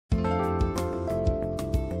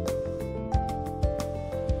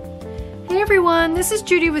Hey everyone, this is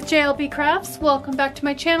Judi with JLBCrafts. Welcome back to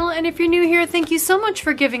my channel, and if you're new here, thank you so much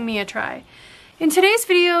for giving me a try. In today's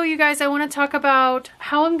video, you guys, I want to talk about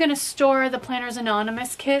how I'm going to store the Planners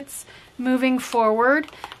Anonymous kits moving forward.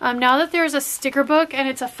 Now that there's a sticker book and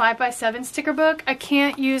it's a 5x7 sticker book, I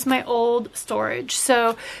can't use my old storage.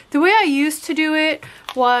 So the way I used to do it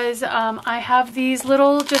was I have these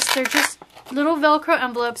little, they're just little Velcro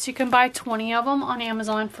envelopes. You can buy 20 of them on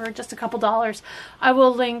Amazon for just a couple dollars. I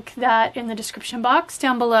will link that in the description box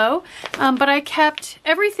down below. But I kept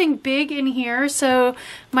everything big in here, so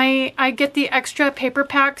I get the extra paper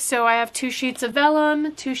pack. So I have 2 sheets of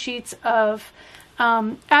vellum, 2 sheets of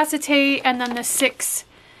acetate, and then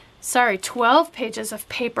the 12 pages of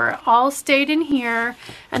paper all stayed in here.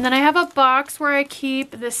 And then I have a box where I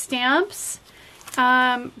keep the stamps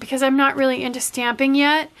because I'm not really into stamping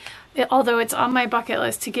yet. Although it's on my bucket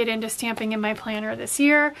list to get into stamping in my planner this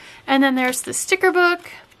year. And then there's the sticker book.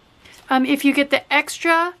 If you get the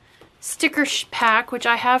extra sticker pack, which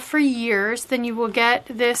I have for years, then you will get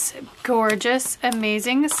this gorgeous,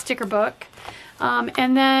 amazing sticker book.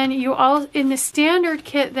 And then in the standard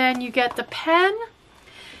kit, then you get the pen,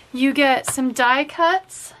 you get some die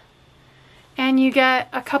cuts, and you get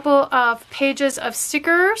a couple of pages of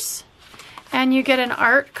stickers, and you get an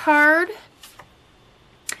art card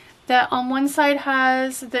that on one side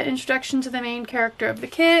has the introduction to the main character of the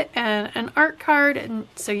kit and an art card, and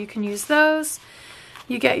so you can use those.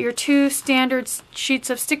 You get your 2 standard sheets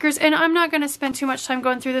of stickers, and I'm not going to spend too much time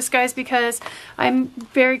going through this, guys, because I'm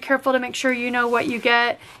very careful to make sure you know what you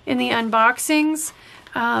get in the unboxings.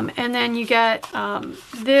 And then you get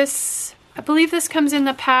this, I believe this comes in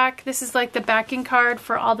the pack. This is like the backing card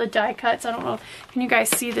for all the die cuts. I don't know, can you guys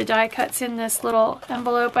see the die cuts in this little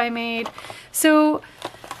envelope I made? So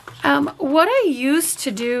what I used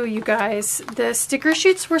to do, you guys, the sticker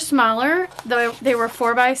sheets were smaller. They were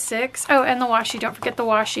 4x6. Oh, and the washi. Don't forget the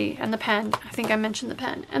washi and the pen. I think I mentioned the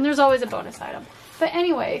pen. And there's always a bonus item. But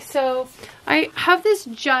anyway, so I have this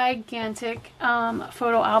gigantic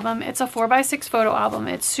photo album. It's a 4x6 photo album.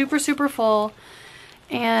 It's super, super full.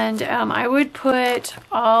 And I would put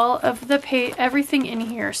all of the everything in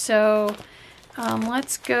here. So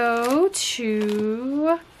let's go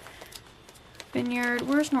to Vineyard.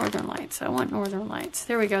 Where's Northern Lights? I want Northern Lights.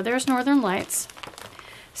 There we go. There's Northern Lights.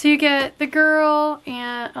 So you get the girl,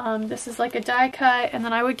 and this is like a die cut, and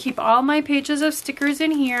then I would keep all my pages of stickers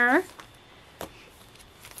in here.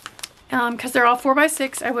 Because they're all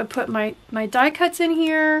 4x6, I would put my die cuts in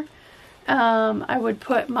here. I would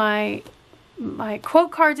put my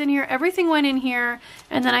quote cards in here. Everything went in here,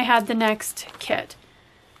 and then I had the next kit.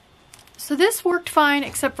 So this worked fine,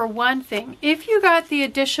 except for one thing. If you got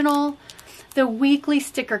the weekly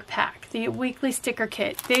sticker pack, the weekly sticker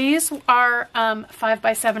kit, these are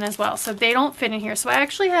 5x7 as well, so they don't fit in here. So I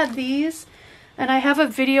actually had these, and I have a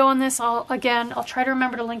video on this. I'll try to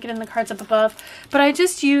remember to link it in the cards up above. But I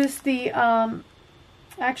just used the,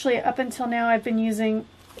 actually up until now I've been using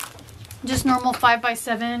just normal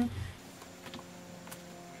 5x7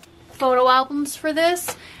 photo albums for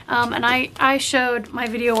this. And I showed my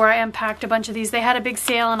video where I unpacked a bunch of these. They had a big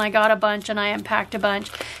sale and I got a bunch and I unpacked a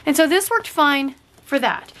bunch. And so this worked fine for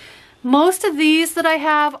that. Most of these that I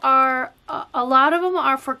have are, a lot of them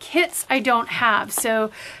are for kits I don't have.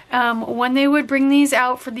 So when they would bring these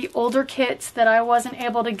out for the older kits that I wasn't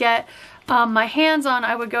able to get my hands on,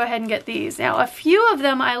 I would go ahead and get these. Now a few of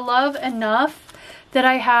them I love enough that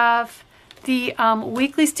I have the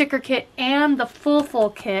weekly sticker kit and the full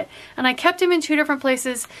kit, and I kept them in 2 different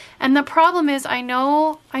places. And the problem is I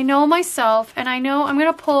know myself, and I know I'm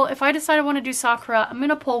gonna pull, if I decide I want to do Sakura, I'm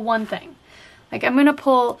gonna pull one thing. Like I'm gonna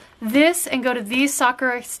pull this and go to these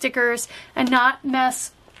Sakura stickers and not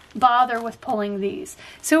bother with pulling these.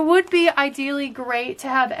 So it would be ideally great to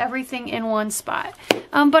have everything in one spot.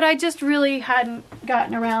 But I just really hadn't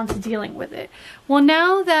gotten around to dealing with it. Well,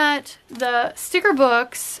 now that the sticker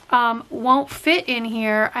books won't fit in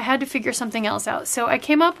here, I had to figure something else out. So I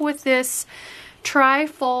came up with this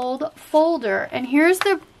tri-fold folder, and here's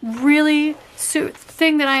the really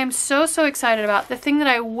thing that I am so excited about. The thing that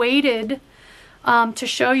I waited to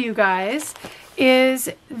show you guys is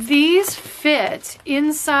these fit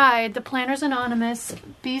inside the Planners Anonymous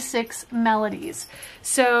B6 Melodies.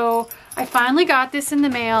 So I finally got this in the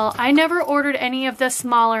mail. I never ordered any of the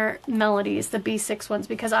smaller Melodies, the B6 ones,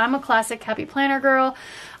 because I'm a classic happy planner girl.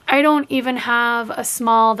 I don't even have a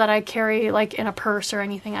small that I carry like in a purse or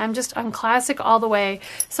anything. I'm classic all the way.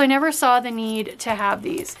 So I never saw the need to have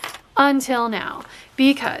these until now,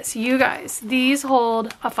 because you guys, these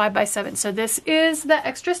hold a 5x7. So this is the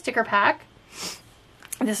extra sticker pack.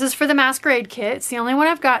 This is for the Masquerade kit. It's the only one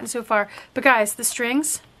I've gotten so far. But guys, the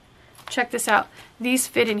strings, check this out. These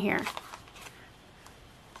fit in here,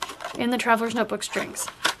 in the Traveler's Notebook strings.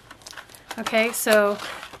 Okay, so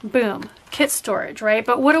boom, kit storage, right?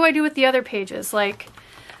 But what do I do with the other pages? Like,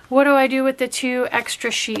 what do I do with the 2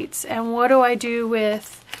 extra sheets? And what do I do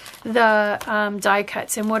with the die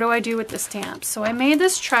cuts? And what do I do with the stamps? So I made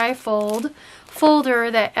this tri-fold folder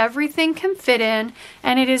that everything can fit in,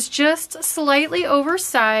 and it is just slightly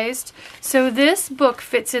oversized, so this book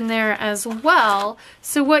fits in there as well.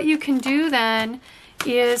 So what you can do then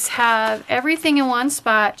is have everything in one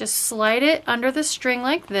spot, just slide it under the string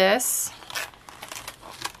like this.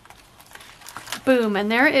 Boom, and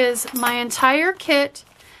there is my entire kit,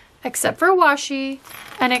 except for washi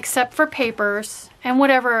and except for papers and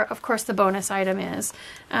whatever, of course, the bonus item is.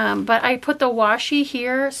 But I put the washi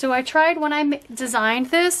here. So I tried, when I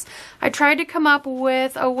designed this, I tried to come up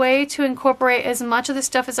with a way to incorporate as much of the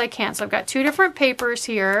stuff as I can. So I've got 2 different papers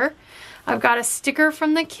here. I've got a sticker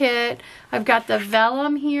from the kit. I've got the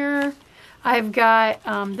vellum here. I've got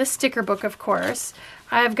the sticker book, of course.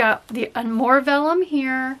 I've got the more vellum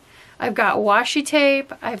here. I've got washi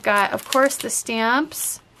tape. I've got, of course, the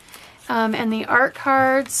stamps and the art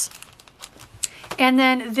cards. And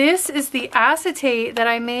then this is the acetate that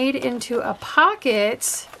I made into a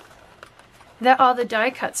pocket that all the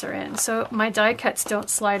die cuts are in. So my die cuts don't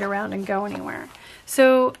slide around and go anywhere.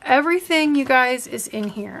 So everything, you guys, is in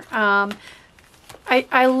here.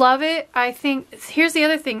 I love it. I think, here's the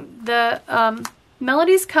other thing. The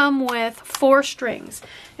melodies come with 4 strings.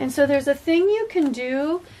 And so there's a thing you can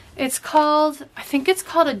do. It's called, I think it's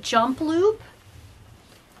called a jump loop.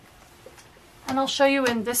 And I'll show you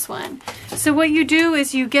in this one. So what you do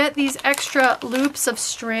is you get these extra loops of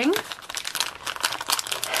string,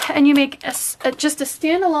 and you make just a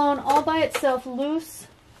standalone, all by itself, loose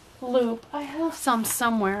loop. I have some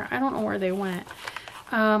somewhere. I don't know where they went.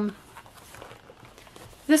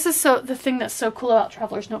 This is the thing that's so cool about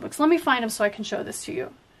Traveler's Notebooks. Let me find them so I can show this to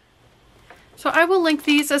you. So I will link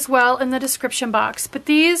these as well in the description box. But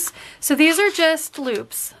these are just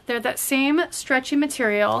loops. They're that same stretchy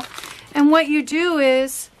material. And what you do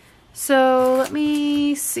is, so let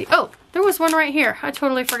me see. Oh, there was one right here. I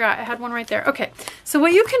totally forgot. I had one right there. Okay, so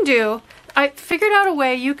what you can do, I figured out a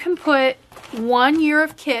way you can put 1 year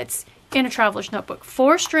of kits in a Traveler's Notebook.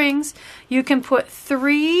 4 strings. You can put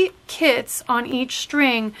 3 kits on each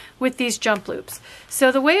string with these jump loops.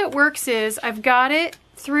 So the way it works is, I've got it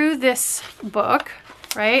through this book,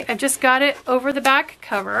 right? I've just got it over the back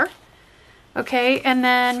cover. Okay, and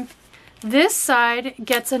then this side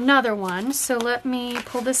gets another one. So let me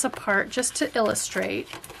pull this apart just to illustrate.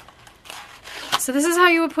 So this is how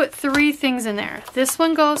you would put 3 things in there. This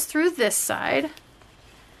one goes through this side,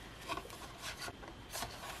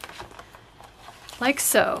 like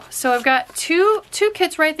so. So I've got two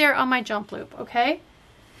kits right there on my jump loop, okay?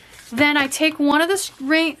 Then I take one of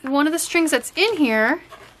the strings that's in here,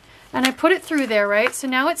 and I put it through there, right? So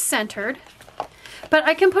now it's centered. But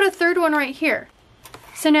I can put a 3rd one right here.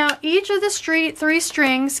 So now each of the 3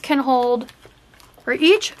 strings can hold, or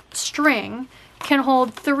each string can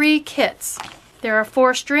hold 3 kits. There are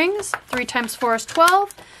 4 strings. 3 times 4 is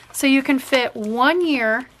 12. So you can fit 1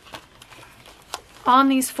 year on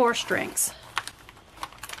these 4 strings.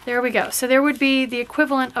 There we go. So there would be the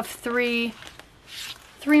equivalent of 3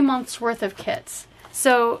 months worth of kits.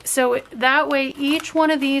 So that way each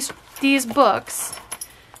one of these books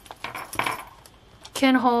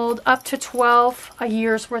can hold up to 12 a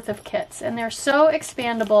year's worth of kits, and they're so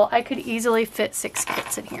expandable. I could easily fit 6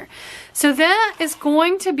 kits in here. So that is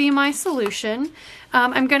going to be my solution.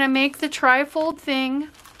 I'm going to make the tri-fold thing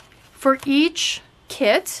for each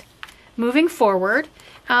kit moving forward,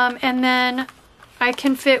 and then I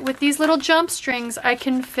can fit, with these little jump strings, I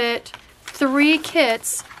can fit 3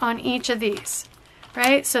 kits on each of these,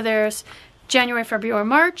 right? So there's January, February,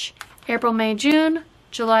 March, April, May, June,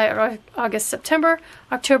 July, August, September,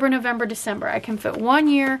 October, November, December. I can fit 1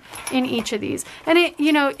 year in each of these. And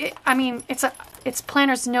it's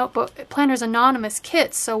Planner's Notebook, Planner's Anonymous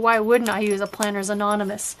kits, so why wouldn't I use a Planner's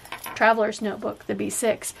Anonymous Traveler's Notebook, the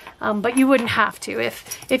B6? But you wouldn't have to.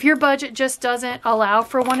 If your budget just doesn't allow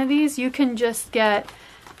for one of these, you can just get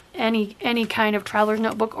any kind of Traveler's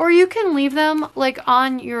Notebook, or you can leave them like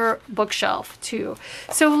on your bookshelf too.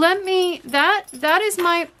 So that is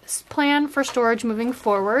my plan for storage moving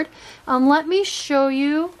forward. Let me show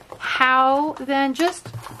you how then,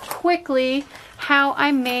 just quickly, how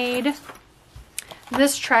I made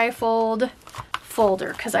this tri-fold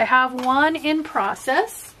folder, because I have one in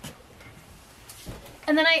process.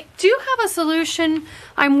 And then I do have a solution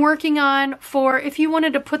I'm working on for if you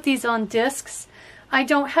wanted to put these on discs. I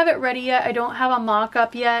don't have it ready yet. I don't have a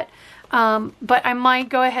mock-up yet. But I might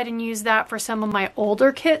go ahead and use that for some of my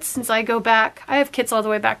older kits since I go back. I have kits all the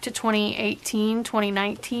way back to 2018,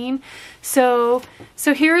 2019. So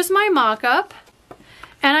here's my mock-up.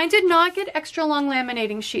 And I did not get extra long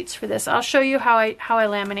laminating sheets for this. I'll show you how I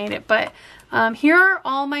laminate it. But here are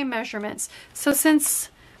all my measurements. So since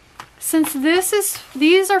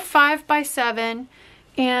these are 5 by 7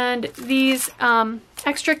 and these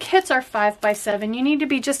extra kits are 5 by 7, you need to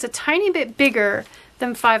be just a tiny bit bigger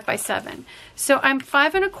than 5 by 7. So I'm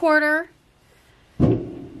 5 1/4.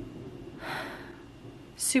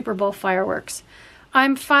 Super Bowl fireworks.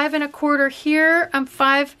 I'm 5 1/4 here. I'm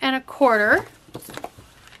 5 1/4.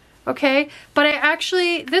 Okay, but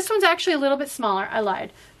this one's actually a little bit smaller. I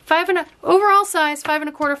lied. Overall size 5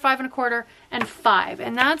 1/4, 5 1/4, and 5.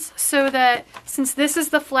 And that's so that since this is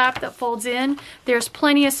the flap that folds in, there's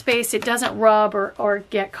plenty of space. It doesn't rub or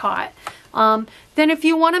get caught. Then if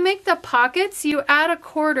you want to make the pockets, you add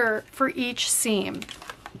 1/4 for each seam.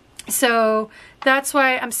 So that's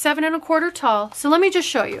why I'm 7 1/4 tall. So let me just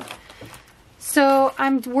show you. So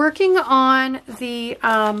I'm working on the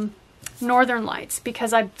Northern Lights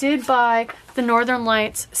because I did buy the Northern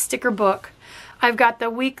Lights sticker book. I've got the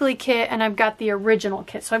weekly kit and I've got the original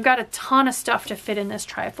kit. So I've got a ton of stuff to fit in this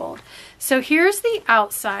trifold. So here's the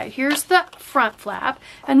outside. Here's the front flap.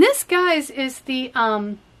 And this, guys, is the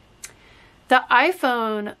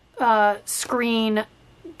iPhone screen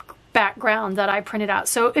background that I printed out.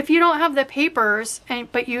 So if you don't have the papers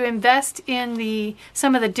but you invest in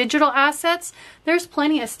some of the digital assets, there's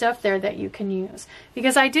plenty of stuff there that you can use.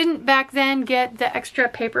 Because I didn't back then get the extra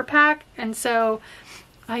paper pack, and so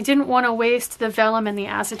I didn't want to waste the vellum and the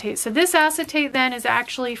acetate. So this acetate then is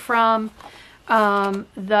actually from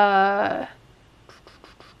the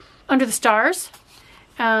Under the Stars,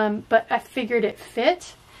 but I figured it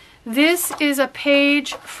fit. This is a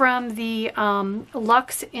page from the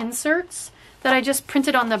Luxe inserts that I just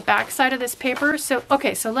printed on the back side of this paper. So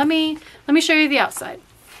okay, so let me show you the outside.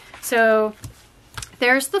 So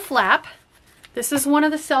there's the flap. This is one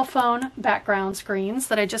of the cell phone background screens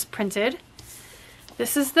that I just printed.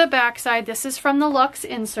 This is the back side. This is from the Luxe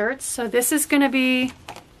inserts. So this is going to be,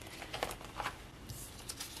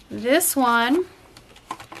 this one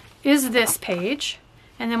is this page.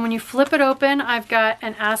 And then when you flip it open, I've got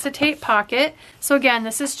an acetate pocket. So again,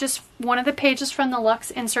 this is just one of the pages from the Luxe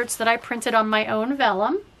inserts that I printed on my own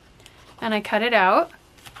vellum. And I cut it out.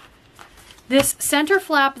 This center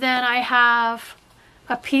flap, then I have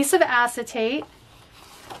a piece of acetate.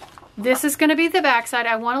 This is going to be the back side.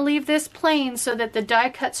 I want to leave this plain so that the die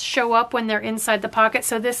cuts show up when they're inside the pocket.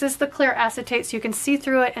 So this is the clear acetate so you can see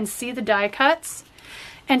through it and see the die cuts.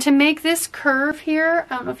 And to make this curve here,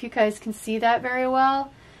 I don't know if you guys can see that very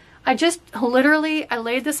well. I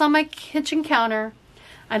laid this on my kitchen counter.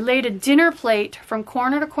 I laid a dinner plate from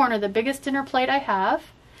corner to corner, the biggest dinner plate I have.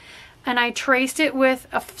 And I traced it with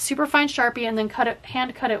a super fine Sharpie and then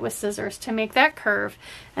hand cut it with scissors to make that curve.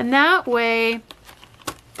 And that way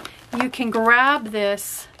you can grab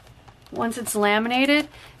this once it's laminated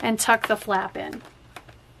and tuck the flap in.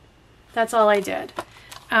 That's all I did.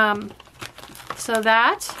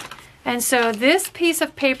 And so this piece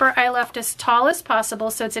of paper I left as tall as possible.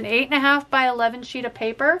 So it's an 8.5 by 11 sheet of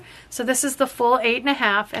paper. So this is the full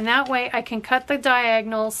 8.5, and that way I can cut the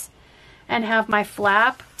diagonals and have my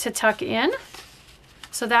flap to tuck in.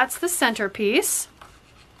 So that's the center piece.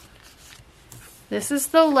 This is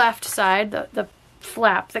the left side, the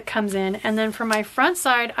flap that comes in. And then for my front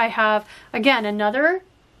side, I have, again, another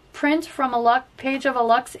print from a page of a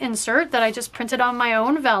Luxe insert that I just printed on my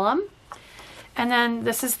own vellum. And then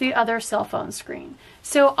this is the other cell phone screen.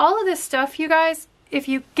 So all of this stuff, you guys, if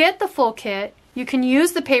you get the full kit, you can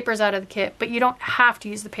use the papers out of the kit, but you don't have to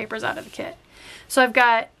use the papers out of the kit. So I've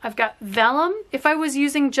got vellum. If I was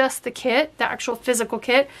using just the kit, the actual physical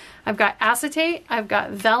kit, I've got acetate, I've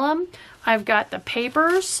got vellum, I've got the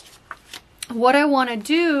papers. What I want to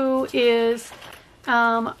do is,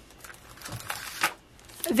 I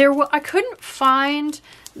couldn't find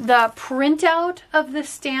the printout of the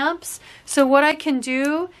stamps. So what I can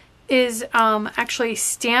do is actually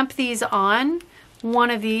stamp these on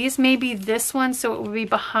one of these, maybe this one, so it will be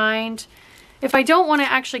behind. If I don't want to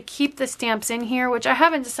actually keep the stamps in here, which I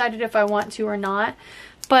haven't decided if I want to or not,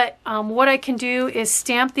 but what I can do is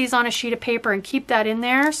stamp these on a sheet of paper and keep that in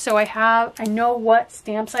there so I know what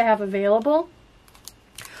stamps I have available.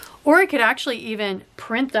 Or I could actually even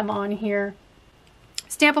print them on here.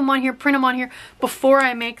 Stamp them on here, print them on here before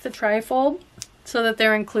I make the trifold so that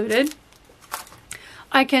they're included.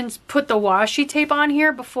 I can put the washi tape on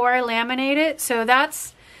here before I laminate it. So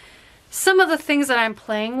that's some of the things that I'm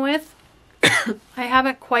playing with. I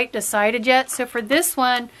haven't quite decided yet. So for this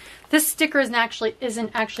one, This sticker isn't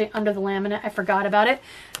actually under the laminate. I forgot about it.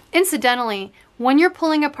 Incidentally, when you're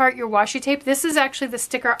pulling apart your washi tape, this is actually the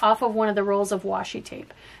sticker off of one of the rolls of washi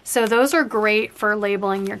tape. So those are great for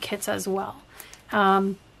labeling your kits as well.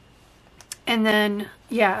 And then,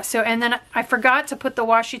 yeah, so, and then I forgot to put the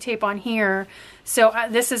washi tape on here. So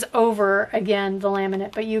this is over, again, the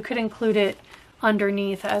laminate, but you could include it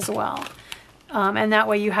underneath as well. And that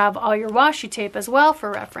way you have all your washi tape as well for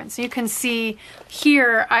reference. You can see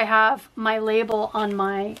here I have my label on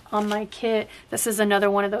my kit. This is another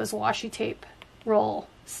one of those washi tape roll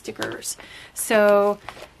stickers. So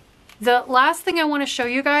the last thing I want to show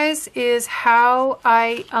you guys is how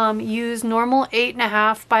I use normal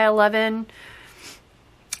 8.5 by 11,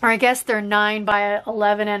 or I guess they're 9 by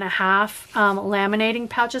 11.5 laminating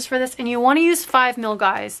pouches for this. And you want to use 5 mil,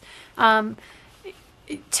 guys.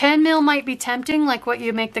 10 mil might be tempting, like what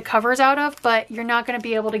you make the covers out of, but you're not going to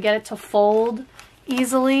be able to get it to fold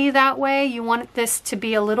easily that way. You want this to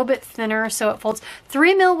be a little bit thinner so it folds.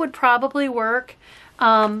 3 mil would probably work,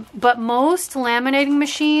 but most laminating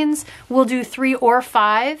machines will do 3 or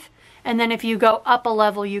 5, and then if you go up a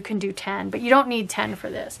level you can do 10, but you don't need 10 for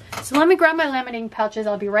this. So let me grab my laminating pouches.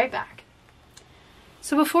 I'll be right back.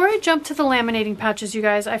 So before I jump to the laminating pouches, you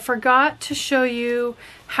guys, I forgot to show you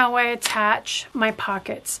how I attach my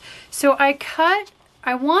pockets. So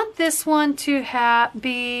I want this one to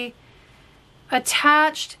be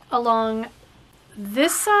attached along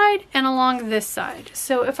this side and along this side.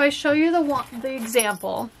 So if I show you the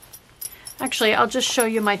example, actually I'll just show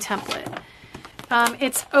you my template.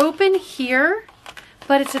 It's open here,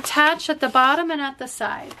 but it's attached at the bottom and at the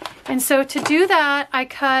side. And so to do that, I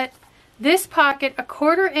cut this pocket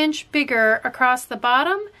 1/4 inch bigger across the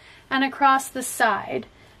bottom and across the side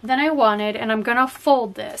than I wanted, and I'm gonna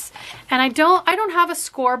fold this. And I don't have a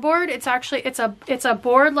scoreboard. It's actually it's a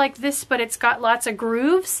board like this, but it's got lots of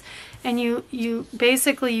grooves, and you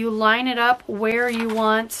basically you line it up where you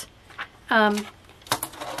want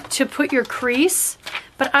to put your crease.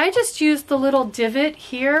 But I just used the little divot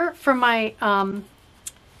here for my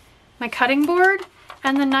my cutting board,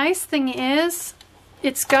 and the nice thing is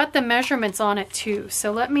it's got the measurements on it too.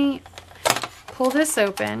 So let me pull this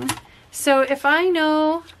open. So if I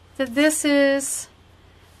know that this is,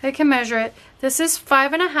 I can measure it, this is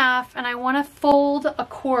 5.5, and I want to fold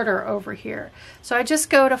 1/4 over here. So I just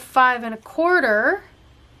go to 5 1/4,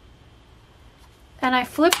 and I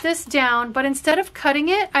flip this down, but instead of cutting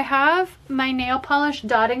it, I have my nail polish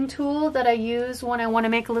dotting tool that I use when I want to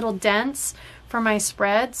make little dents for my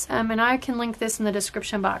spreads, and I can link this in the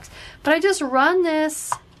description box. But I just run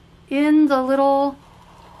this in the little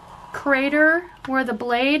crater where the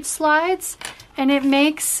blade slides, and it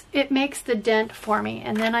makes the dent for me,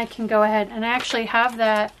 and then I can go ahead and I actually have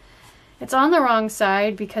that. It's on the wrong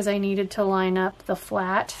side because I needed to line up the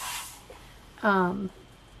flat. I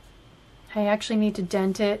actually need to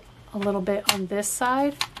dent it a little bit on this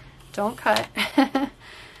side. Don't cut.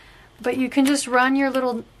 But you can just run your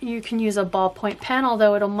little, you can use a ballpoint pen,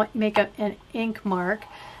 although it'll make an ink mark.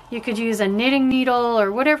 You could use a knitting needle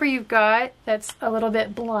or whatever you've got that's a little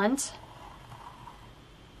bit blunt,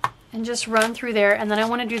 and just run through there. And then I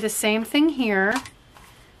want to do the same thing here.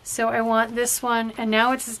 So I want this one, and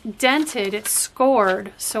now it's dented, it's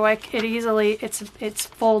scored, so it's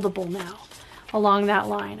foldable now along that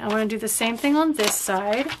line. I want to do the same thing on this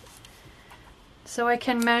side. So I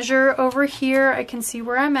can measure over here, I can see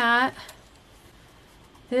where I'm at.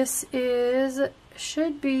 This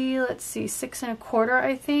should be, let's see, 6 1/4,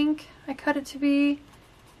 I think I cut it to be.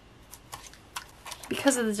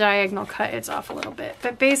 Because of the diagonal cut, it's off a little bit.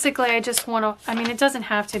 But basically I just want to, I mean, it doesn't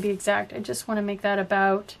have to be exact. I just want to make that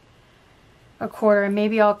about 1/4, and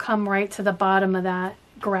maybe I'll come right to the bottom of that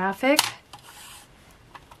graphic.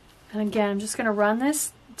 And again, I'm just going to run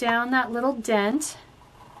this down that little dent.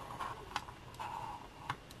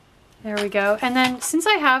 There we go. And then since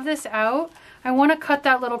I have this out, I want to cut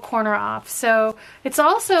that little corner off. So it's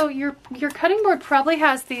also, your cutting board probably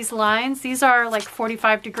has these lines. These are like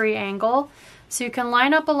 45-degree angle. So you can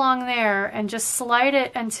line up along there and just slide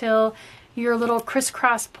it until your little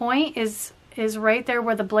crisscross point is right there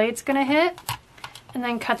where the blade's going to hit. And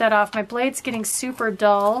then cut that off. My blade's getting super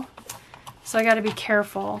dull, so I got to be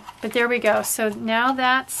careful. But there we go. So now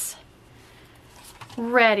that's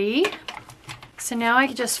ready. So now I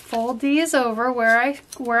can just fold these over where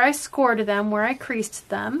I scored them, where I creased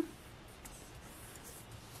them.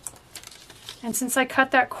 And since I cut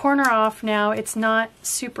that corner off now, it's not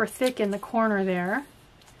super thick in the corner there.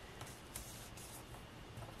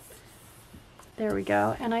 There we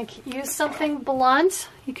go. And I use something blunt.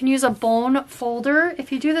 You can use a bone folder.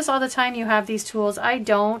 If you do this all the time, you have these tools. I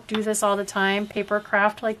don't do this all the time, paper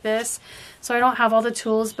craft like this. So I don't have all the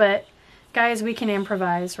tools, but guys, we can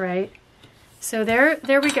improvise, right? So there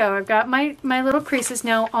we go. I've got my little creases.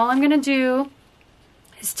 Now all I'm gonna do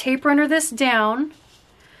is tape runner this down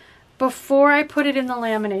before I put it in the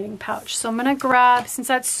laminating pouch. So I'm gonna grab, since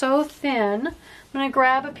that's so thin, I'm gonna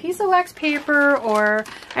grab a piece of wax paper, or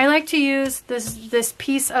I like to use this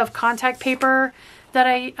piece of contact paper that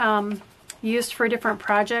I used for a different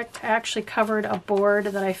project. I actually covered a board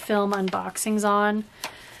that I film unboxings on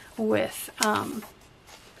with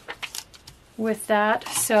that.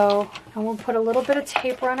 So I will put a little bit of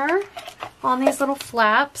tape runner on these little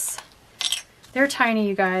flaps. They're tiny,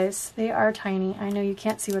 you guys. They are tiny. I know you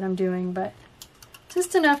can't see what I'm doing, but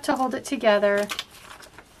just enough to hold it together.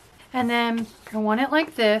 And then I want it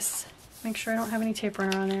like this. Make sure I don't have any tape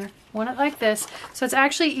runner on there. I want it like this. So it's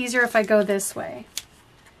actually easier if I go this way.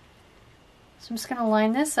 So I'm just gonna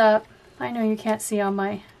line this up. I know you can't see on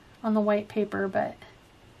the white paper, but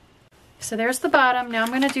so there's the bottom. Now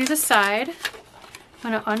I'm gonna do the side. I'm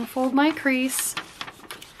gonna unfold my crease.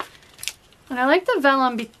 And I like the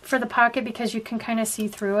vellum for the pocket because you can kind of see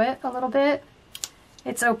through it a little bit.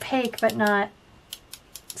 It's opaque, but not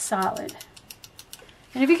solid.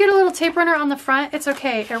 And if you get a little tape runner on the front, it's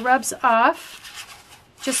okay. It rubs off.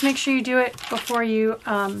 Just make sure you do it before you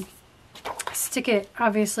stick it,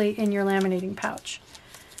 obviously, in your laminating pouch.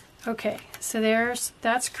 Okay, so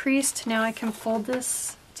that's creased. Now I can fold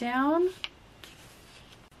this down.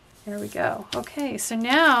 There we go. Okay, so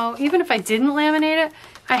now, even if I didn't laminate it,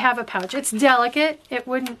 I have a pouch. It's delicate. It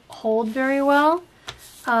wouldn't hold very well,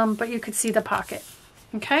 but you could see the pocket.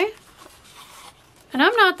 Okay? And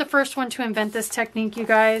I'm not the first one to invent this technique, you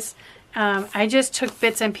guys. I just took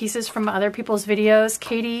bits and pieces from other people's videos.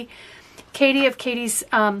 Katie of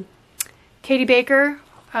Katie Baker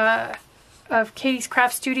of Katie's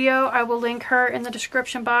Craft Studio. I will link her in the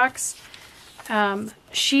description box.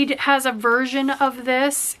 She has a version of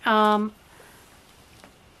this.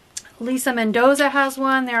 Lisa Mendoza has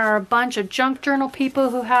one. There are a bunch of junk journal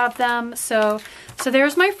people who have them. So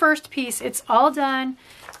there's my first piece. It's all done.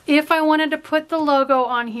 If I wanted to put the logo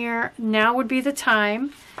on here, now would be the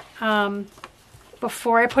time,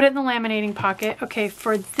 before I put it in the laminating pocket. Okay,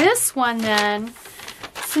 for this one then,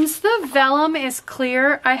 since the vellum is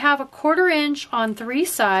clear, I have a 1/4 inch on 3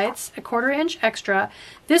 sides, a 1/4 inch extra.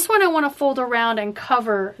 This one I want to fold around and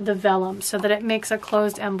cover the vellum so that it makes a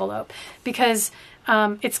closed envelope, because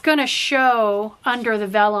it's going to show under the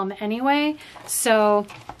vellum anyway. So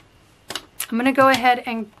I'm going to go ahead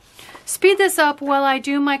and speed this up while I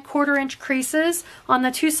do my 1/4 inch creases on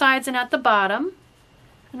the 2 sides and at the bottom.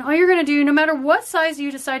 And all you're going to do, no matter what size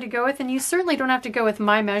you decide to go with, and you certainly don't have to go with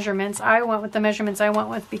my measurements. I went with the measurements I went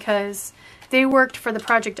with because they worked for the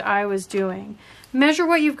project I was doing. Measure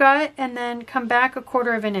what you've got and then come back a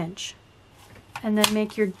 1/4 inch. And then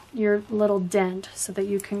make your little dent so that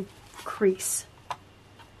you can crease.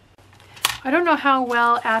 I don't know how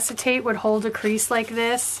well acetate would hold a crease like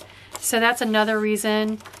this. So that's another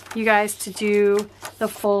reason, you guys, to do the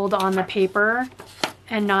fold on the paper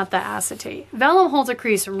and not the acetate. Vellum holds a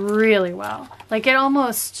crease really well. Like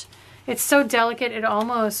it's so delicate, it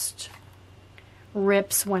almost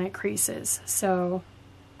rips when it creases. So,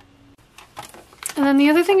 and then the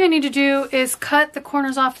other thing I need to do is cut the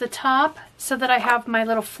corners off the top so that I have my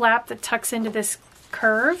little flap that tucks into this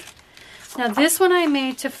curve. Now this one I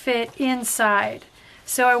made to fit inside.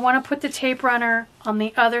 So I want to put the tape runner on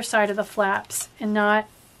the other side of the flaps and not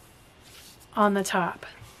on the top.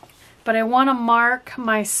 But I want to mark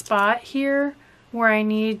my spot here where I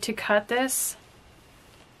need to cut this.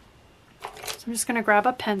 So I'm just going to grab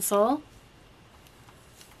a pencil.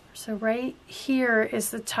 So right here is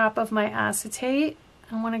the top of my acetate.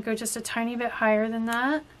 I want to go just a tiny bit higher than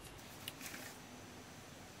that.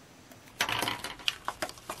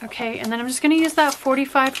 Okay, and then I'm just going to use that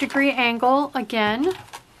 45-degree angle again.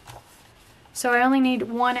 So I only need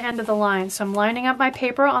one end of the line. So I'm lining up my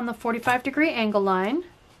paper on the 45-degree angle line.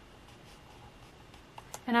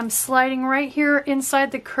 And I'm sliding right here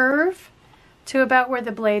inside the curve to about where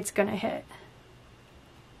the blade's going to hit.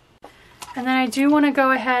 And then I do want to go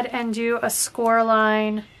ahead and do a score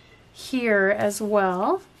line here as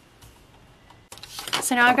well.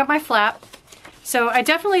 So now I've got my flap. So I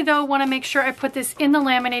definitely, though, want to make sure I put this in the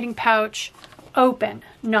laminating pouch open,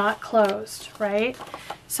 not closed, right?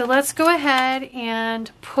 So let's go ahead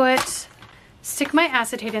and stick my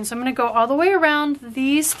acetate in. So I'm going to go all the way around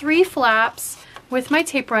these 3 flaps with my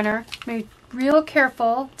tape runner. Be real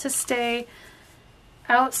careful to stay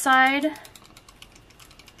outside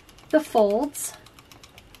the folds.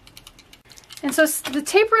 And so the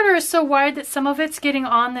tape runner is so wide that some of it's getting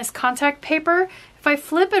on this contact paper. If I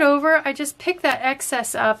flip it over, I just pick that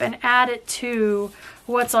excess up and add it to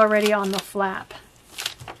what's already on the flap.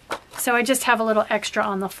 So I just have a little extra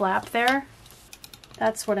on the flap there.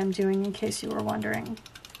 That's what I'm doing, in case you were wondering.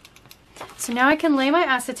 So now I can lay my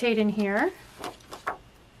acetate in here.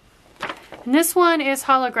 And this one is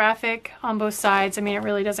holographic on both sides. I mean, it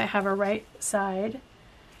really doesn't have a right side.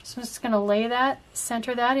 So I'm just going to lay that,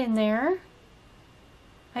 center that in there.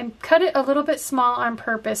 I cut it a little bit small on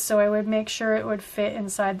purpose so I would make sure it would fit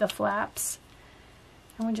inside the flaps.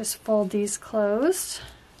 And we just fold these closed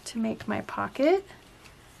to make my pocket.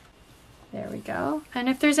 There we go. And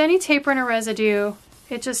if there's any tape runner residue,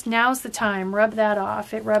 it just, now's the time. Rub that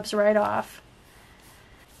off. It rubs right off.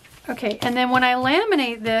 Okay, and then when I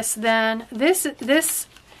laminate this, then this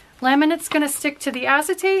laminate's going to stick to the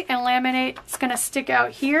acetate and laminate's going to stick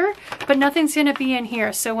out here, but nothing's going to be in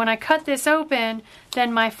here. So when I cut this open,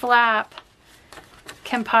 then my flap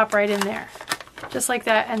can pop right in there. Just like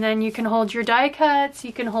that. And then you can hold your die cuts.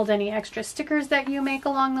 You can hold any extra stickers that you make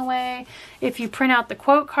along the way. If you print out the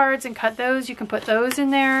quote cards and cut those, you can put those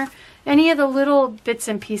in there. Any of the little bits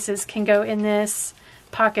and pieces can go in this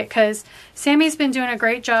pocket, because Sammy's been doing a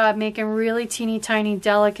great job making really teeny tiny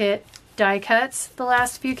delicate die cuts the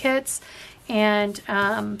last few kits, and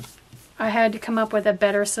I had to come up with a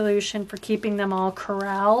better solution for keeping them all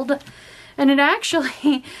corralled. And it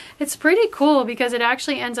actually, it's pretty cool because it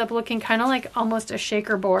actually ends up looking kind of like almost a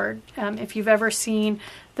shaker board. If you've ever seen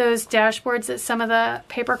those dashboards that some of the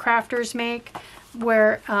paper crafters make,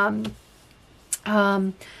 where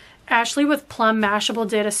Ashley with Plum Mashable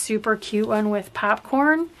did a super cute one with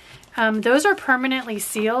popcorn. Those are permanently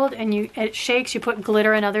sealed, and it shakes. You put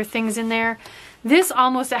glitter and other things in there. This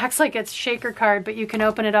almost acts like it's shaker card, but you can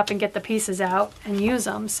open it up and get the pieces out and use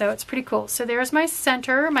them. So it's pretty cool. So there's my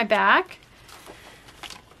center, my back.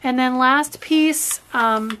 And then last piece,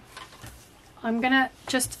 I'm gonna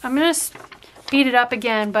beat it up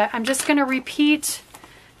again, but I'm just gonna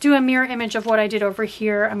do a mirror image of what I did over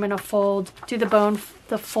here. I'm gonna do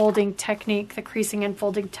the folding technique, the creasing and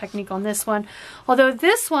folding technique on this one. Although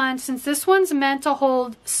this one, since this one's meant to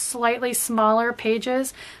hold slightly smaller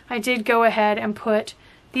pages, I did go ahead and put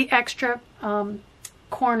the extra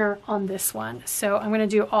corner on this one. So I'm gonna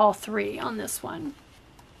do all three on this one.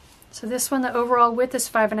 So this one, the overall width is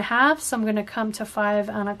 5.5, so I'm gonna come to 5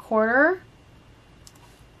 1/4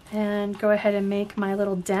 and go ahead and make my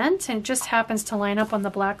little dent. And it just happens to line up on the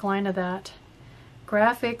black line of that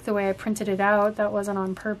graphic the way I printed it out. That wasn't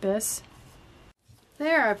on purpose.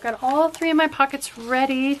 There, I've got all three of my pockets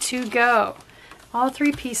ready to go. All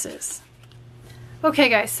three pieces. Okay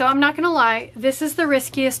guys, so I'm not gonna lie, this is the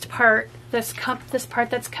riskiest part, this part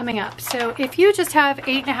that's coming up. So if you just have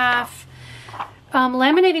 8.5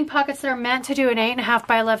 laminating pockets that are meant to do an 8.5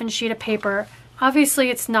 by 11 sheet of paper, obviously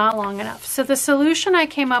it's not long enough. So the solution I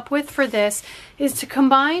came up with for this is to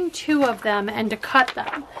combine two of them and to cut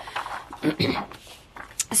them.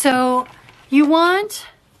 So you want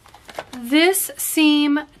this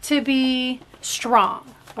seam to be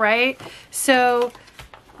strong, right? So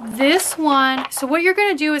this one, so what you're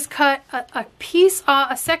going to do is cut a piece,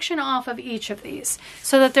 a section off of each of these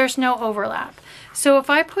so that there's no overlap. So if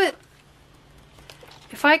I cut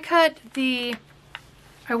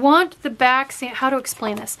I want the back seam, how to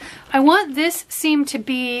explain this? I want this seam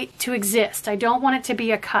to exist. I don't want it to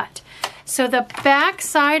be a cut. So the back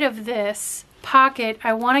side of this pocket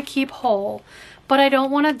I want to keep whole, but I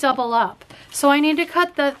don't want to double up. So I need to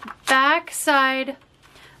cut the back side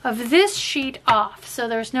of this sheet off so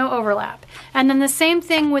there's no overlap. And then the same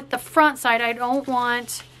thing with the front side. I don't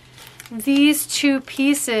want these two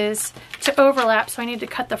pieces to overlap, so I need to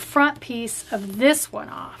cut the front piece of this one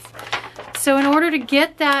off. So in order to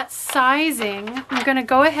get that sizing, I'm going to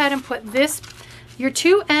go ahead and put this, your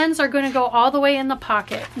two ends are going to go all the way in the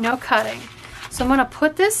pocket, no cutting. So I'm going to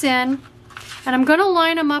put this in, and I'm going to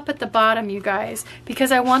line them up at the bottom, you guys,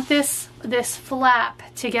 because I want this flap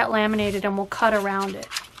to get laminated, and we'll cut around it.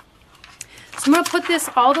 So I'm going to put this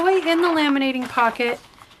all the way in the laminating pocket,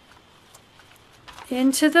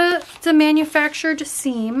 into the manufactured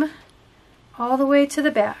seam, all the way to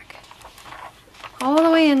the back. All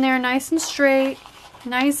the way in there, nice and straight,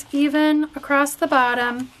 nice even across the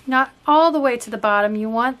bottom. Not all the way to the bottom. You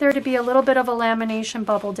want there to be a little bit of a lamination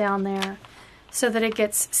bubble down there so that it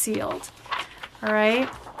gets sealed. All right,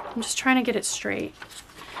 I'm just trying to get it straight.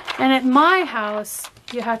 And at my house,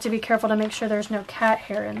 you have to be careful to make sure there's no cat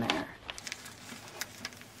hair in there.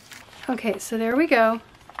 Okay, so there we go,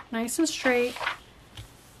 nice and straight,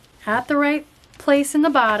 at the right place in the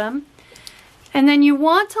bottom. And then you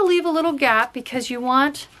want to leave a little gap because you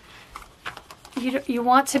want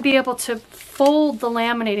to be able to fold the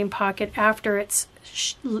laminating pocket after it's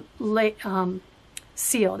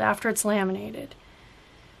sealed, after it's laminated.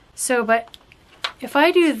 So, but if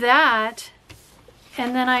I do that,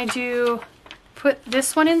 and then I put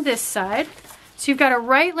this one in this side, so you've got a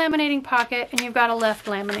right laminating pocket and you've got a left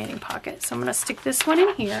laminating pocket. So I'm going to stick this one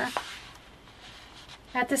in here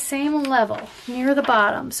at the same level near the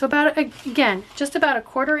bottom. So about, again, just about a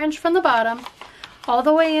 1/4 inch from the bottom all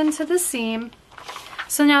the way into the seam.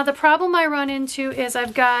 So now the problem I run into is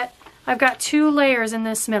I've got 2 layers in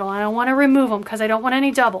this middle, and I want to remove them because I don't want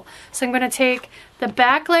any double. So I'm going to take the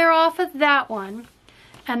back layer off of that one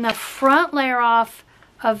and the front layer off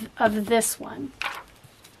of this one.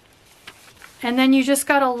 And then you just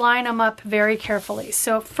got to line them up very carefully.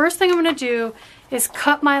 So first thing I'm going to do is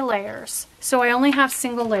cut my layers. So I only have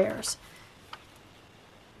single layers.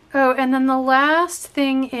 Oh, and then the last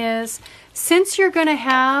thing is, since you're going to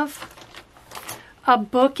have a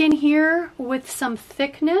book in here with some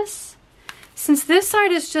thickness, since this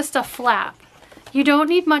side is just a flap, you don't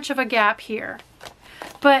need much of a gap here.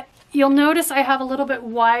 But you'll notice I have a little bit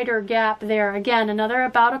wider gap there. Again, another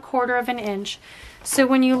about a 1/4 inch. So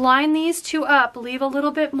when you line these two up, leave a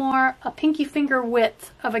little bit more, a pinky finger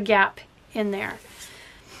width of a gap in there.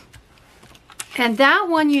 And that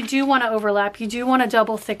one you do want to overlap. You do want a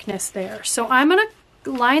double thickness there. So I'm going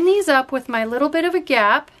to line these up with my little bit of a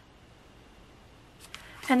gap.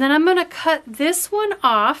 And then I'm going to cut this one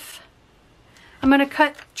off. I'm going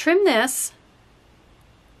to trim this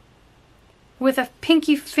with a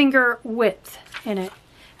pinky finger width in it.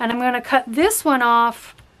 And I'm going to cut this one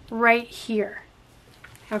off right here.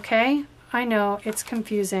 Okay, I know it's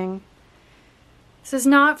confusing. This is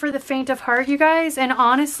not for the faint of heart, you guys. And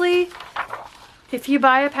honestly, if you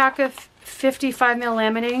buy a pack of 55mm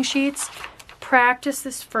laminating sheets, practice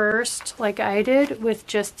this first, like I did, with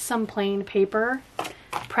just some plain paper.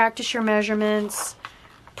 Practice your measurements,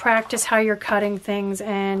 practice how you're cutting things,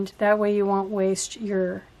 and that way you won't waste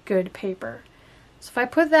your good paper. So if I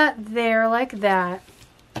put that there like that,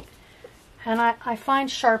 and I find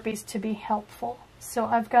Sharpies to be helpful. So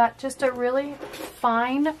I've got just a really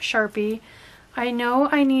fine Sharpie. I know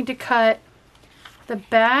I need to cut the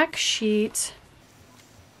back sheet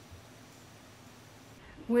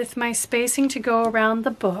with my spacing to go around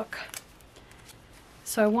the book.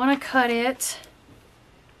 So I want to cut it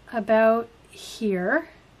about here.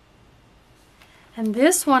 And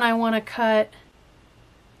this one I want to cut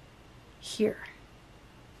here,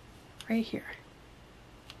 right here,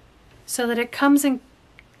 so that it comes and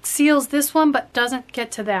seals this one but doesn't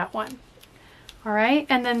get to that one. All right,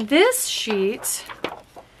 and then this sheet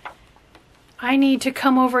I need to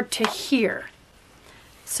come over to here.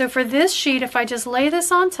 So for this sheet, if I just lay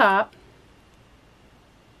this on top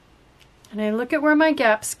and I look at where my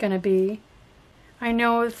gap's going to be, I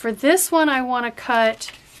know for this one I want to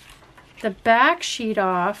cut the back sheet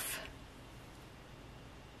off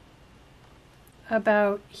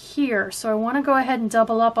about here. So I want to go ahead and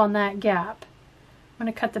double up on that gap. I'm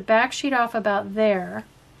going to cut the back sheet off about there,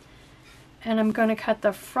 and I'm going to cut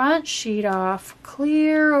the front sheet off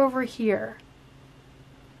clear over here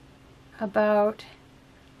about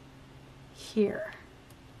here.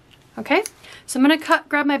 Okay, so I'm going to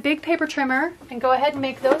grab my big paper trimmer and go ahead and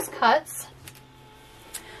make those cuts.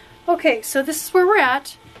 Okay, so this is where we're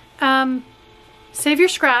at. Save your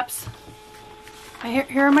scraps.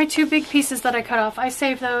 Here are my 2 big pieces that I cut off. I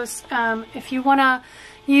save those. If you want to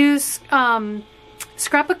use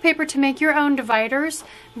scrapbook paper to make your own dividers,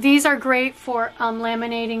 these are great for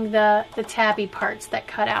laminating the tabby parts that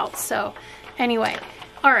cut out. So anyway,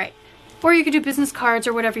 all right. Or you could do business cards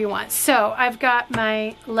or whatever you want. So I've got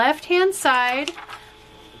my left-hand side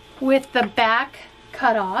with the back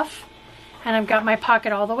cut off, and I've got my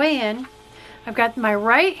pocket all the way in. I've got my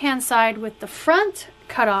right-hand side with the front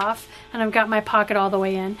cut off, and I've got my pocket all the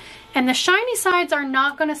way in. And the shiny sides are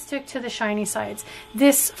not going to stick to the shiny sides.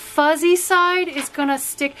 This fuzzy side is going to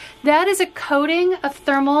stick. That is a coating of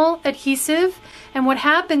thermal adhesive, and what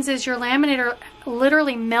happens is your laminator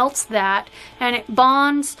literally melts that, and it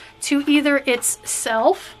bonds to either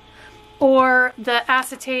itself or the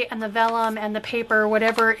acetate and the vellum and the paper,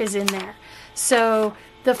 whatever is in there. So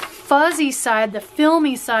the fuzzy side, the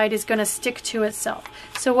filmy side, is going to stick to itself.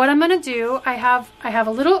 So what I'm going to do, I have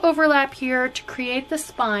a little overlap here to create the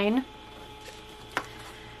spine.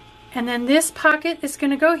 And then this pocket is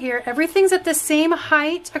going to go here. Everything's at the same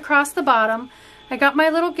height across the bottom. I got my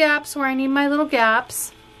little gaps where I need my little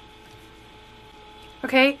gaps.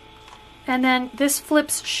 Okay, and then this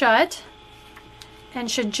flips shut and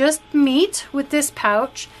should just meet with this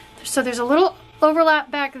pouch. So there's a little overlap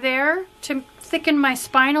back there to thicken my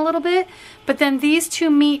spine a little bit, but then these two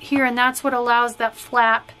meet here, and that's what allows that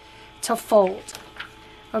flap to fold.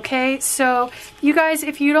 Okay, so you guys,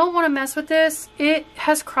 if you don't want to mess with this, it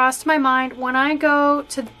has crossed my mind when I go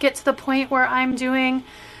to get to the point where I'm doing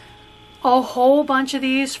a whole bunch of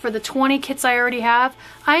these for the 20 kits I already have,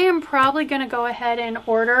 I am probably going to go ahead and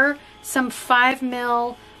order some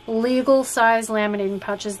 5mm legal size laminating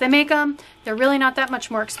pouches. They make them, they're really not that much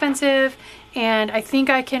more expensive, and I think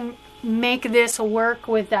I can make this work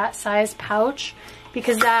with that size pouch,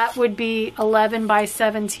 because that would be 11 by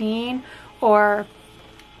 17 or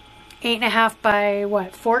 8.5 by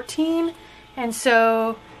what, 14? And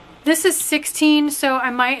so this is 16, so I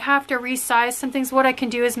might have to resize some things. What I can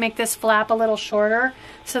do is make this flap a little shorter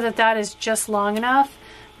so that that is just long enough.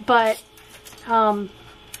 But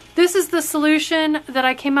this is the solution that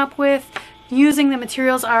I came up with using the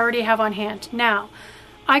materials I already have on hand. Now,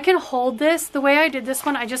 I can hold this. The way I did this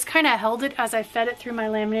one, I just kind of held it as I fed it through my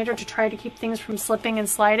laminator to try to keep things from slipping and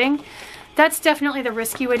sliding. That's definitely the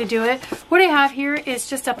risky way to do it. What I have here is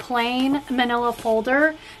just a plain manila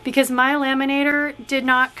folder, because my laminator did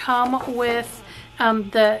not come with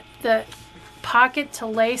the pocket to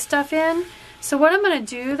lay stuff in. So what I'm going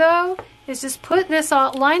to do though is just put this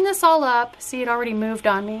all, line this all up. See, it already moved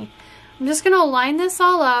on me. I'm just going to line this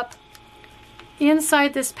all up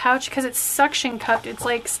inside this pouch because it's suction cupped. It's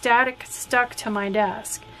like static stuck to my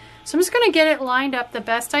desk. So I'm just going to get it lined up the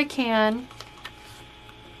best I can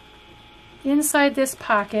inside this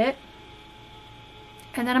pocket,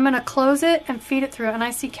 and then I'm going to close it and feed it through. And I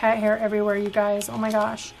see cat hair everywhere, you guys. Oh my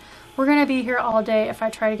gosh, we're going to be here all day if I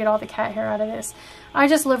try to get all the cat hair out of this. I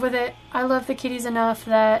just live with it. I love the kitties enough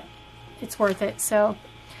that it's worth it. So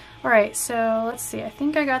alright, so let's see, I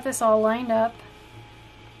think I got this all lined up,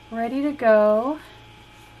 ready to go.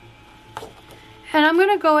 And I'm going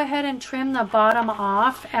to go ahead and trim the bottom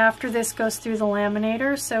off after this goes through the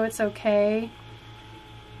laminator, so it's okay.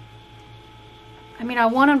 I mean, I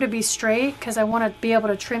want them to be straight because I want to be able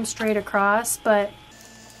to trim straight across, but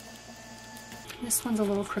this one's a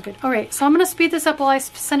little crooked. All right, so I'm going to speed this up while I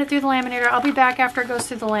send it through the laminator. I'll be back after it goes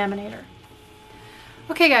through the laminator.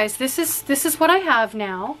 Okay, guys, this is what I have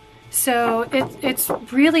now. So it's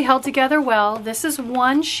really held together well. This is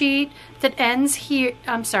one sheet that ends here.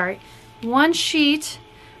 I'm sorry, one sheet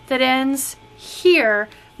that ends here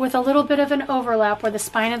with a little bit of an overlap where the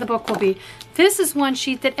spine of the book will be. This is one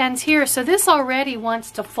sheet that ends here, so this already wants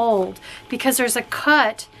to fold because there's a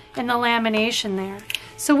cut in the lamination there.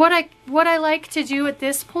 So what I like to do at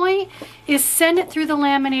this point is send it through the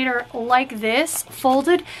laminator like this,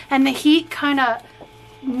 folded, and the heat kind of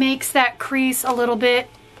makes that crease a little bit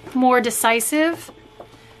more decisive.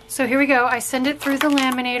 So here we go. I send it through the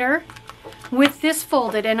laminator with this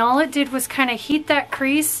folded, and all it did was kind of heat that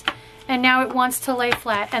crease, and now it wants to lay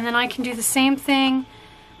flat. And then I can do the same thing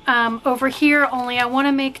over here, only I want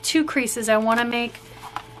to make two creases. I want to make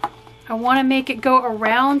it go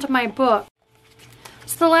around my book.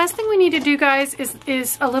 So the last thing we need to do, guys,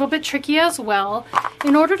 is a little bit tricky as well.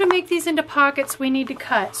 In order to make these into pockets, we need to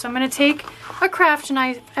cut. So I'm going to take a craft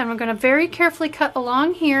knife and I'm going to very carefully cut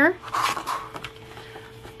along here,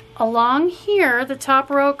 the top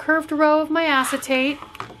row, curved row of my acetate,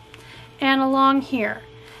 and along here.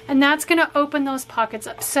 And that's going to open those pockets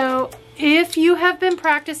up. So if you have been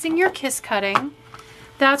practicing your kiss cutting,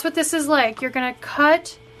 that's what this is like. You're going to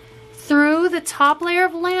cut through the top layer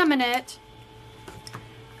of laminate,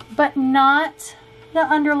 but not the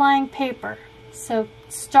underlying paper. So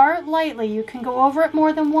start lightly. You can go over it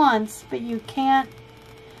more than once, but you can't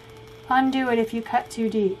undo it if you cut too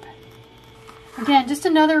deep. Again, just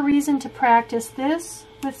another reason to practice this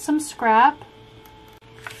with some scrap.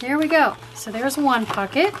 There we go. So there's one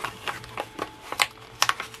pocket.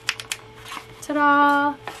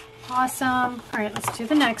 Ta-da! Awesome. All right, let's do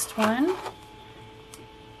the next one.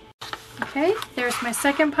 Okay, there's my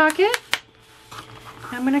second pocket.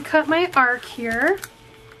 I'm going to cut my arc here.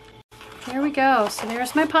 There we go. So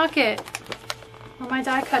there's my pocket where my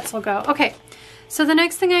die cuts will go. Okay, so the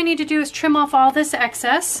next thing I need to do is trim off all this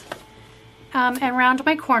excess and round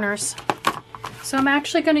my corners. So I'm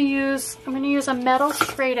actually going to use a metal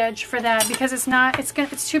straight edge for that because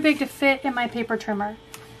it's too big to fit in my paper trimmer.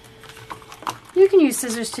 You can use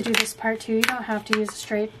scissors to do this part too. You don't have to use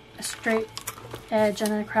a straight edge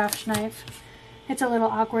on a craft knife. It's a little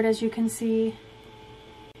awkward, as you can see.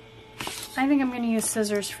 I think I'm going to use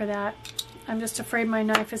scissors for that. I'm just afraid my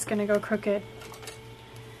knife is going to go crooked.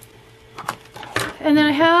 And then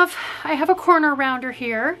I have a corner rounder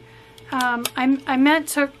here. I meant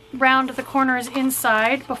to round the corners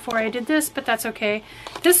inside before I did this, but that's okay.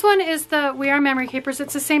 This one is the We Are Memory Keepers.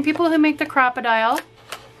 It's the same people who make the Crop-A-Dile.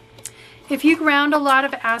 If you round a lot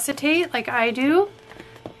of acetate like I do,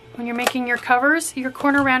 when you're making your covers, your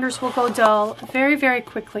corner rounders will go dull very, very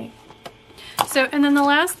quickly. So, and then the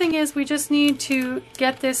last thing is we just need to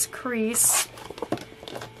get this crease,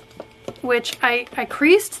 which I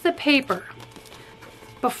creased the paper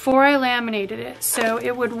before I laminated it, so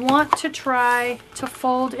it would want to try to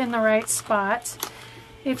fold in the right spot.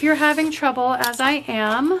 If you're having trouble, as I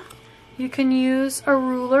am, you can use a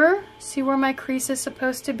ruler. See where my crease is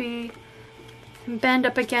supposed to be, and bend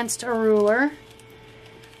up against a ruler.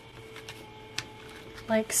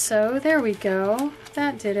 Like so. There we go.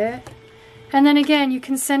 That did it. And then again, you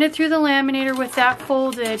can send it through the laminator with that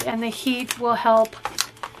folded, and the heat will help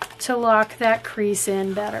to lock that crease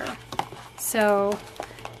in better. So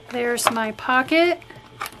there's my pocket.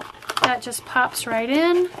 That just pops right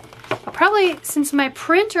in. I'll probably, since my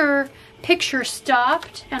printer picture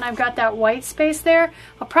stopped and I've got that white space there,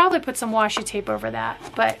 I'll probably put some washi tape over that.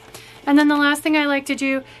 And then the last thing I like to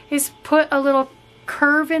do is put a little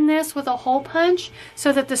curve in this with a hole punch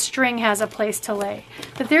so that the string has a place to lay.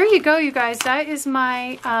 But there you go, you guys. That is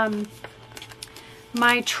my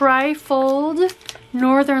my tri-fold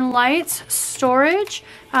Northern Lights storage.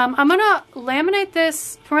 I'm gonna laminate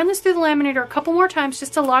this, run this through the laminator a couple more times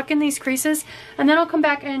just to lock in these creases, and then I'll come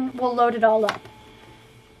back and we'll load it all up.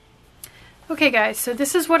 Okay guys, so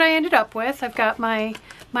this is what I ended up with. I've got my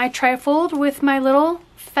tri-fold with my little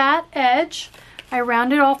fat edge. I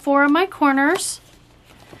rounded all 4 of my corners.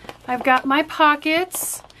 I've got my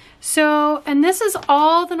pockets. So, and this is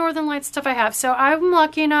all the Northern Lights stuff I have. So I'm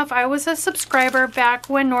lucky enough, I was a subscriber back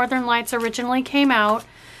when Northern Lights originally came out.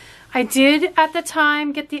 I did at the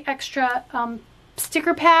time get the extra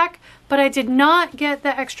sticker pack, but I did not get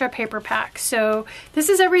the extra paper pack. So this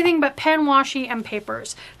is everything but pen, washi, and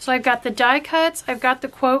papers. So I've got the die cuts, I've got the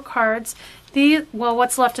quote cards. Well,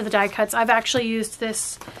 what's left of the die cuts. I've actually used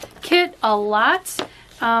this kit a lot.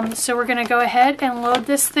 So we're gonna go ahead and load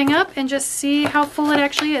this thing up and just see how full it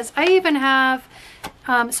actually is. I even have,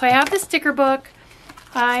 so I have the sticker book.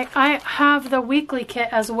 I have the weekly kit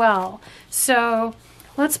as well. So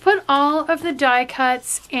let's put all of the die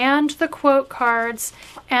cuts and the quote cards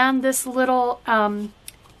and this little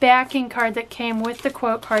backing card that came with the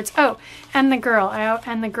quote cards. Oh, and the girl.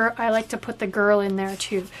 I like to put the girl in there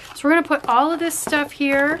too. So we're gonna put all of this stuff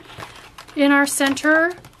here in our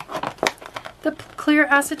center, the clear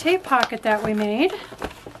acetate pocket that we made.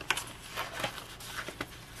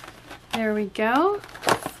 There we go.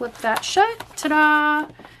 Flip that shut. Ta-da!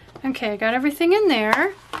 Okay, I got everything in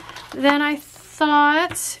there. Then I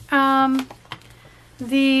thought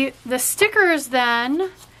the stickers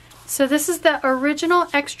then, so this is the original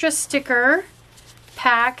extra sticker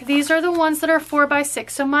pack. These are the ones that are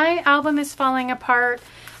 4x6. So my album is falling apart.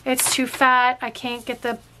 It's too fat. I can't get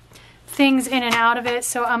the things in and out of it,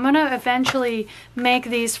 so I'm gonna eventually make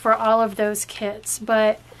these for all of those kits,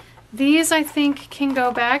 but these I think can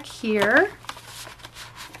go back here,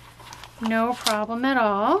 no problem at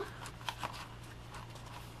all.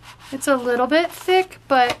 It's a little bit thick,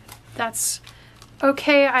 but that's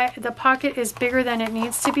okay. The pocket is bigger than it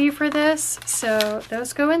needs to be for this, so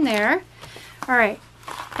those go in there. All right,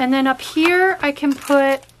 and then up here I can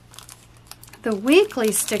put the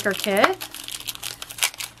weekly sticker kit.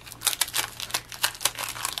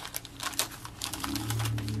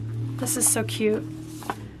 This is so cute.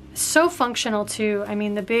 So functional too. I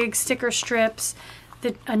mean, the big sticker strips,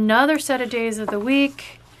 another set of days of the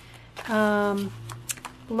week,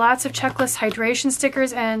 lots of checklist hydration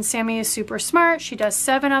stickers, and Sammy is super smart. She does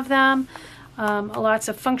 7 of them. Lots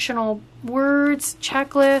of functional words,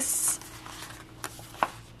 checklists.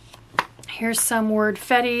 Here's some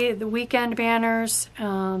wordfetti, the weekend banners,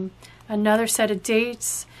 another set of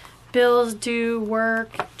dates. Bills due,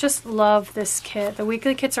 work. Just love this kit. The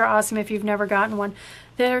weekly kits are awesome if you've never gotten one.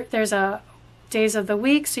 There's a days of the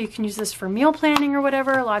week, so you can use this for meal planning or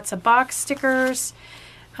whatever. Lots of box stickers.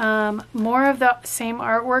 More of the same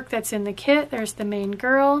artwork that's in the kit. There's the main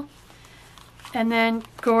girl. And then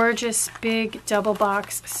gorgeous big double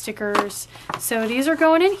box stickers. So these are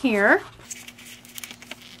going in here.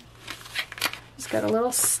 Just got a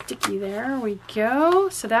little sticky there. There we go.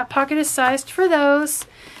 So that pocket is sized for those.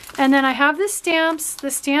 And then I have the stamps.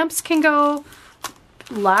 The stamps can go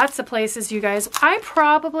lots of places, you guys. I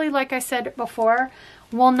probably, like I said before,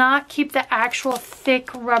 will not keep the actual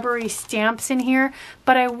thick rubbery stamps in here,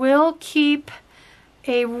 but I will keep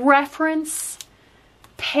a reference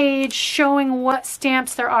page showing what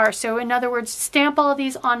stamps there are. So in other words, stamp all of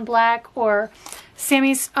these on black or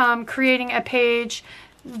Sammy's creating a page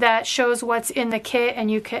that shows what's in the kit, and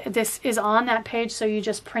this is on that page, so you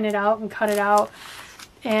just print it out and cut it out,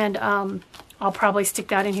 and I'll probably stick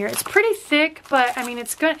that in here. It's pretty thick, but I mean,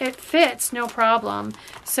 it's good. It fits, no problem.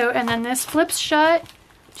 So, and then this flips shut,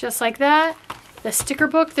 just like that. The sticker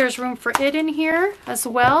book, there's room for it in here as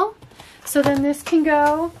well. So then this can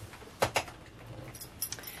go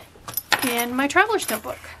in my traveler's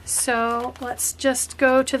notebook. So let's just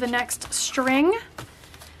go to the next string.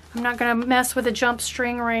 I'm not gonna mess with a jump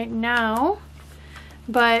string right now,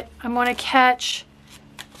 but I'm gonna catch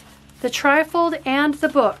the trifold and the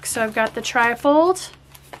book. So I've got the trifold.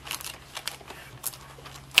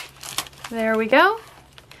 There we go.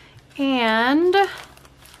 And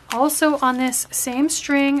also on this same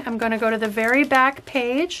string, I'm going to go to the very back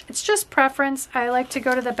page. It's just preference. I like to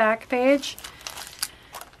go to the back page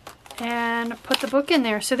and put the book in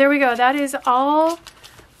there. So there we go. That is all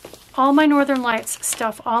my Northern Lights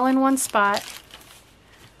stuff all in one spot.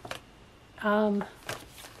 And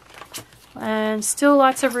still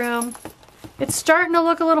lots of room. It's starting to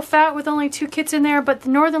look a little fat with only 2 kits in there, but the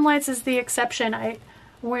Northern Lights is the exception.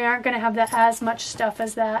 We aren't going to have as much stuff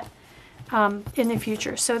as that in the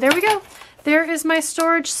future. So there we go. There is my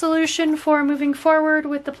storage solution for moving forward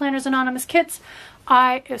with the Planners Anonymous kits.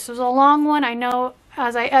 This was a long one. I know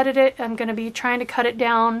as I edit it, I'm going to be trying to cut it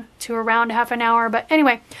down to around half an hour. But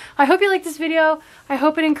anyway, I hope you like this video. I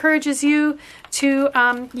hope it encourages you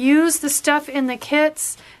to use the stuff in the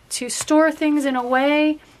kits to store things in a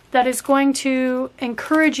way that is going to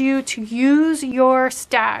encourage you to use your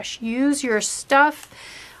stash, use your stuff,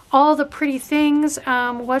 all the pretty things.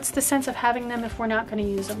 What's the sense of having them if we're not going to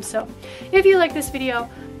use them? So if you like this video,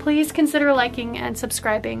 please consider liking and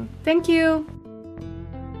subscribing. Thank you.